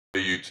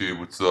Hey YouTube,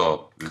 what's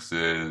up? This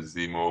is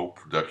Emo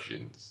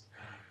Productions,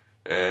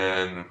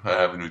 and I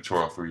have a new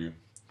tutorial for you.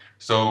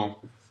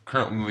 So,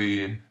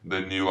 currently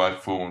the new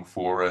iPhone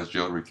 4S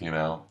jailbreak came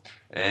out,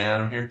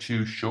 and I'm here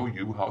to show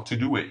you how to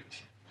do it.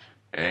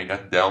 And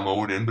got the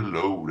download in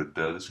below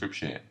the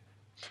description.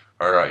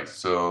 Alright,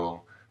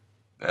 so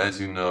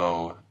as you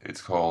know,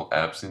 it's called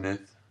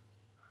Absinthe.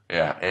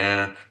 Yeah,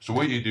 and so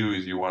what you do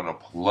is you want to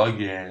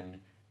plug in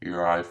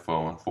your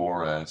iPhone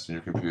 4S in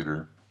your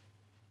computer,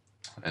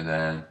 and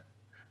then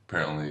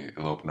apparently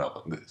it'll open up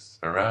like this.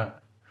 Alright?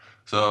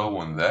 So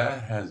when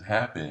that has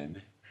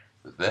happened,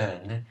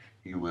 then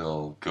you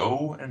will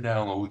go and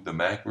download the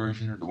Mac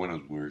version or the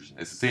Windows version.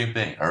 It's the same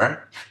thing, alright?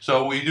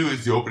 So what you do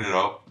is you open it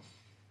up.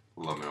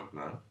 Let me open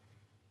that.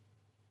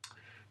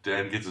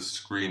 Then it gets a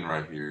screen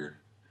right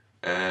here.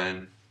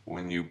 And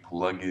when you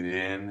plug it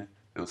in,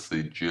 it'll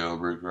say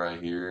jailbreak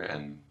right here,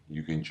 and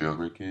you can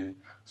jailbreak it.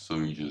 So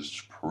you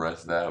just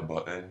press that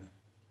button,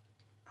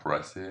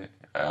 press it.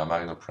 I'm not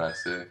gonna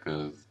press it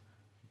because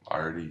I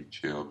already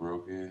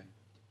jailbroke it,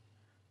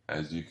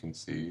 as you can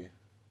see.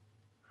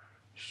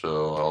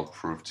 So I'll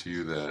prove to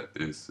you that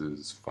this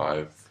is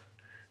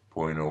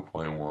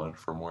 5.0.1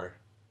 firmware.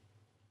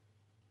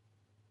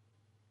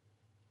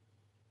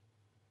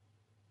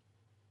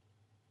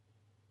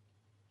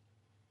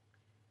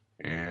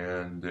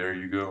 And there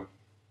you go.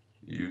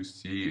 You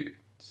see it.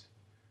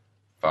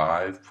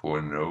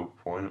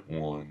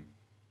 5.0.1.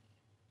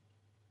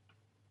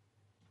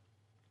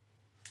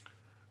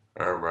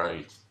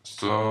 Alright,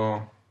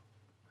 so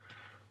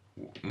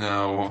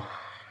now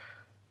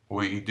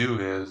what you do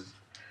is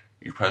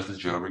you press the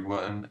jailbreak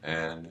button,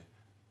 and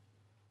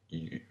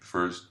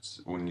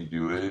first when you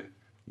do it,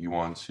 you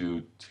want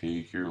to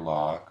take your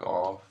lock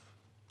off.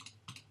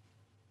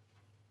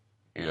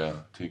 Yeah,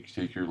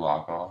 take your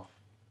lock off.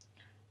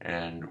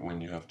 And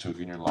when you have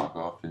taken your lock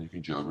off, then you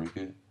can jailbreak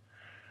it.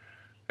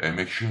 And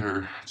make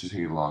sure to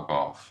take the lock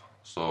off.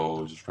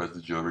 So just press the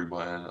jailbreak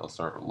button, it'll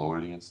start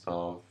loading and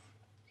stuff.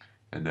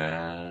 And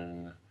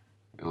then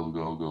it'll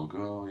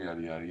go,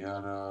 yada yada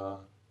yada.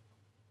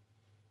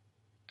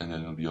 And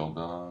then it'll be all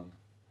done.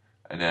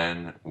 And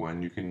then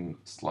when you can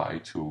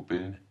slide to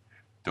open,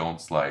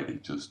 don't slide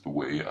it, just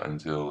wait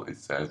until it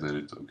says that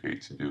it's okay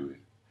to do it.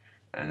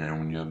 And then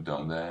when you have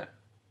done that,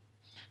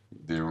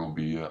 there will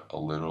be a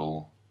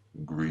little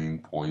green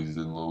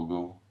poison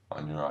logo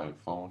on your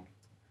iPhone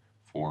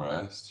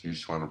 4S. You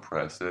just want to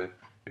press it.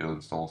 It'll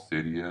install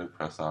Cydia.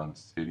 Press on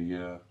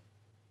Cydia,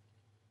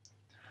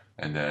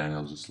 and then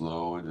it'll just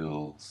load.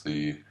 It'll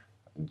see,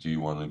 do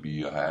you want to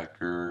be a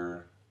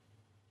hacker?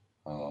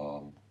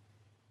 Um,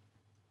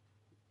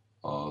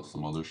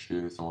 some other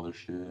shit, some other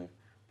shit.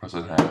 Press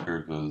on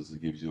hacker because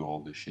it gives you all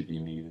the shit you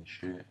need and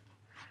shit.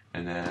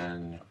 And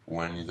then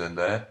when you done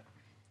that,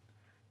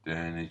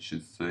 then it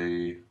should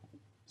say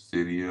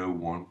Cydia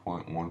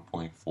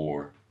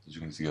 1.1.4, as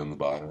you can see on the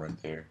bottom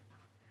right there.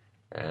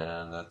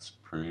 And that's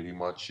pretty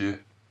much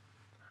it.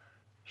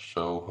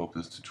 So hope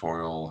this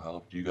tutorial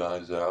helped you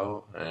guys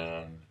out,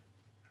 and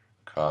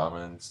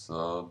comment,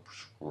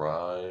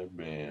 subscribe,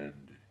 and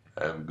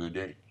have a good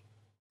day.